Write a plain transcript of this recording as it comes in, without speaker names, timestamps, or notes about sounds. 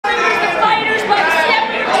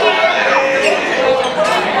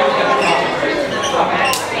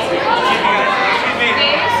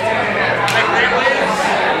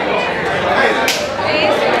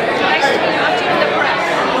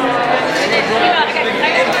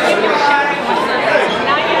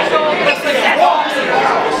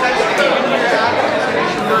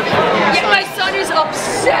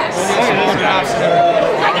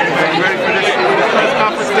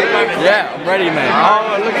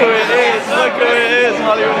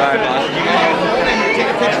while you're in the finish.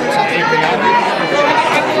 Take a picture or something.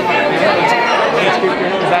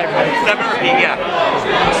 Seven repeat, yeah.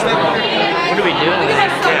 What are we doing?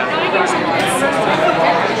 Yeah.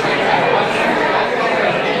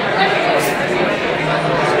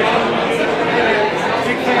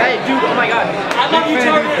 Hey, dude, oh my god. I love you,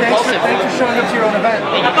 Jarvis. Thanks for showing up to your own event.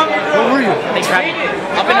 Where were you? Thanks for having me.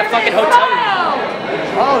 Up in a fucking hotel room.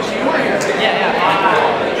 Oh, so you were here? Yeah.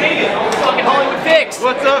 Fucking Hollywood Fix.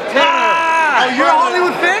 What's up, Tanner? Oh, you're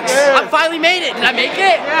Hollywood Fix? I finally made it. Did I make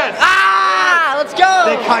it? Yes. Let's go.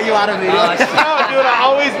 They cut you out of media. No, dude, I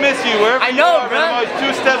always miss you. Wherever I know, you are, bro. I'm always 2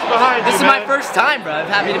 steps behind This you, is my first time, bro. I'm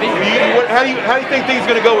happy to be here. How do you think things are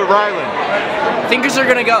gonna go with Ryland? Things are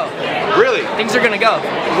gonna go. Really? Things are gonna go.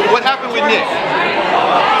 What happened with Nick?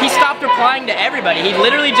 He stopped replying to everybody. He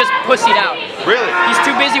literally just pussied out. Really? He's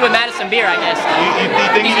too busy with Madison beer, I guess. You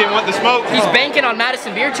think he didn't want the smoke? He's banking on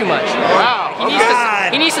Madison beer too much. Wow.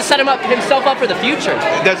 He needs to set himself up for the future.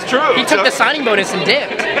 That's true. He took the signing bonus and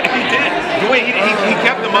dipped. He did. Wait, he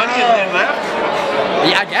kept the money and left?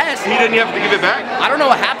 Yeah, I guess. He didn't have to give it back? I don't know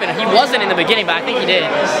what happened. He wasn't in the beginning, but I think he did.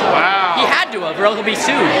 Wow. He had to have, or else he'll be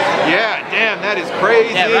sued. Yeah, damn, that is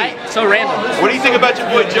crazy. Yeah, right? So random. What do you think about your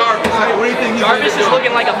boy Jarvis? What do you think? Jarvis is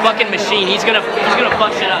looking like a fucking machine. He's gonna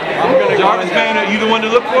fuck shit up. Jarvis, man, are you the one to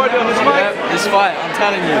look forward to on this fight? This fight, I'm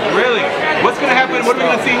telling you. Really? What's gonna happen? What are we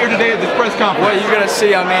gonna see here today at this press conference? What you're gonna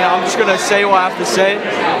see, I mean, I'm just gonna say what I have to say.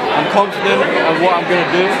 I'm confident of what I'm gonna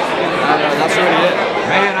do, and that's really it.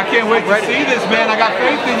 Man, I can't wait to see this, man. I got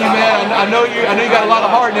faith in you, man. I know you got a lot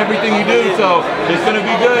of heart in everything you do, so it's gonna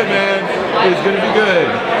be good, man. It's gonna be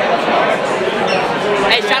good.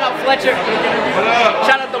 Hey, shout out Fletcher. What up?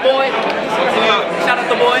 Shout out the boy. What's up? Shout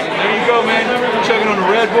out the boy. There you go, man. You're chugging on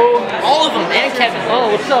the Red Bull. All of them, and Kevin.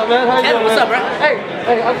 Oh, what's up, man? How you Kevin, doing, what's up, bro? Hey,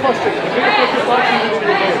 I'm flustered. What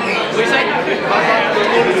you say?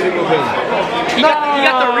 He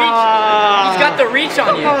got the reach. He's got the reach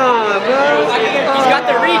on you. He's got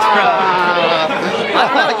the reach, bro. I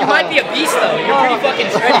don't know. You might be a beast, though. You're pretty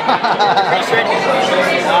fucking shredded. Pretty shredded.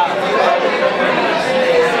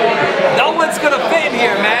 No one's gonna fit in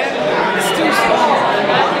here, man. It's too small.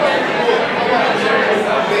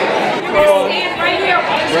 Stand right here.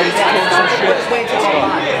 Ready to talk some shit?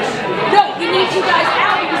 No, we need you guys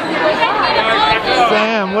out because we go down.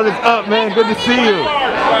 Sam, what is up, man? Good to see you.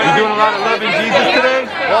 You doing a lot of loving Jesus today?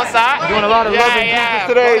 What's that? You doing a lot of loving Jesus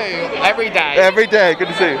today? Every day. Every day. Good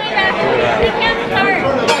to see you. We can't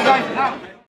start.